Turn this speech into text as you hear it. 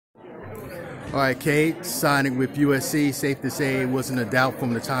All right, Cade, signing with USC, safe to say it wasn't a doubt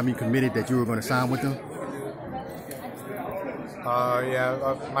from the time you committed that you were going to sign with them?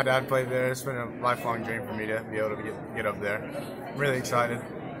 Yeah, my dad played there. It's been a lifelong dream for me to be able to get up there. I'm really excited.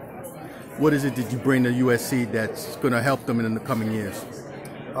 What is it that you bring to USC that's going to help them in the coming years?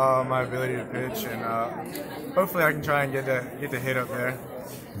 My ability to pitch, and hopefully I can try and get the hit up there.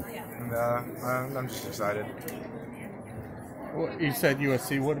 And I'm just excited. Well, you said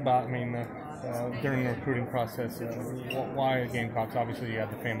USC. What about, during the recruiting process, why Gamecocks? Obviously, you have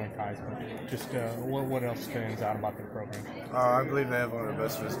the family ties, but just what else stands out about their program? I believe they have one of the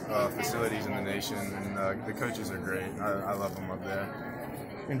best facilities in the nation, and the coaches are great. I love them up there.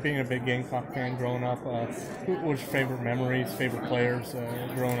 And being a big Gamecock fan growing up, what was your favorite memories, favorite players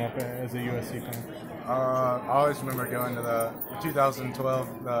growing up as a USC fan? I always remember going to the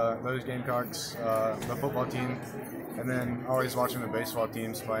 2012, those Gamecocks, the football team, and then always watching the baseball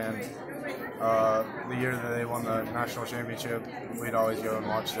teams playing. The year that they won the national championship, we'd always go and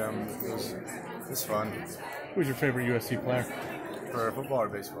watch them. It was fun. Who's your favorite USC player? For football or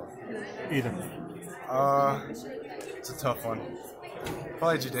baseball? Either. It's a tough one.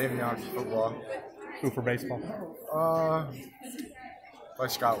 Probably Jadavion for football. Who for baseball?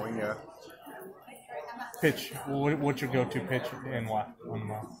 Like Scott Wingo. Pitch. What's your go-to pitch and why?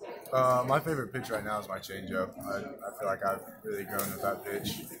 My favorite pitch right now is my changeup. I feel like I've really grown with that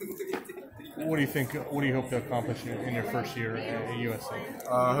pitch. What do you think? What do you hope to accomplish in your first year at USC?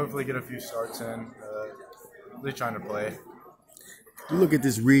 Hopefully get a few starts in. Really trying to play. You look at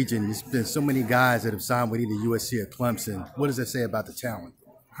this region, there's been so many guys that have signed with either USC or Clemson. What does that say about the talent?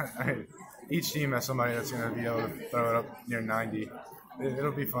 Each team has somebody that's going to be able to throw it up near 90.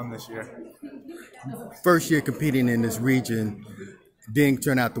 It'll be fun this year. First year competing in this region, didn't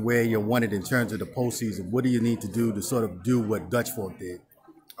turn out the way you wanted in terms of the postseason. What do you need to do to sort of do what Dutch Fork did?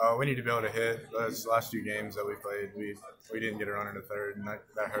 We need to be able to hit. Those last few games that we played, we didn't get a run in the third, and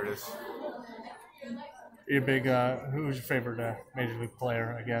that hurt us. You're big. Who's your favorite Major League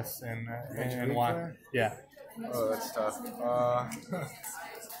player, I guess, and why? Player? Yeah. Oh, that's tough.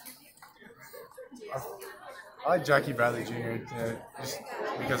 I like Jackie Bradley Jr. Just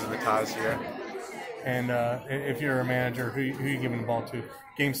because of the ties here. And if you're a manager, who you giving the ball to?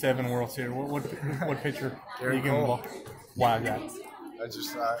 Game 7 World Series. What pitcher are you giving the ball? Why that?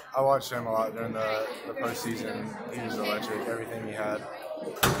 I watched him a lot during the postseason. He was electric. Everything he had.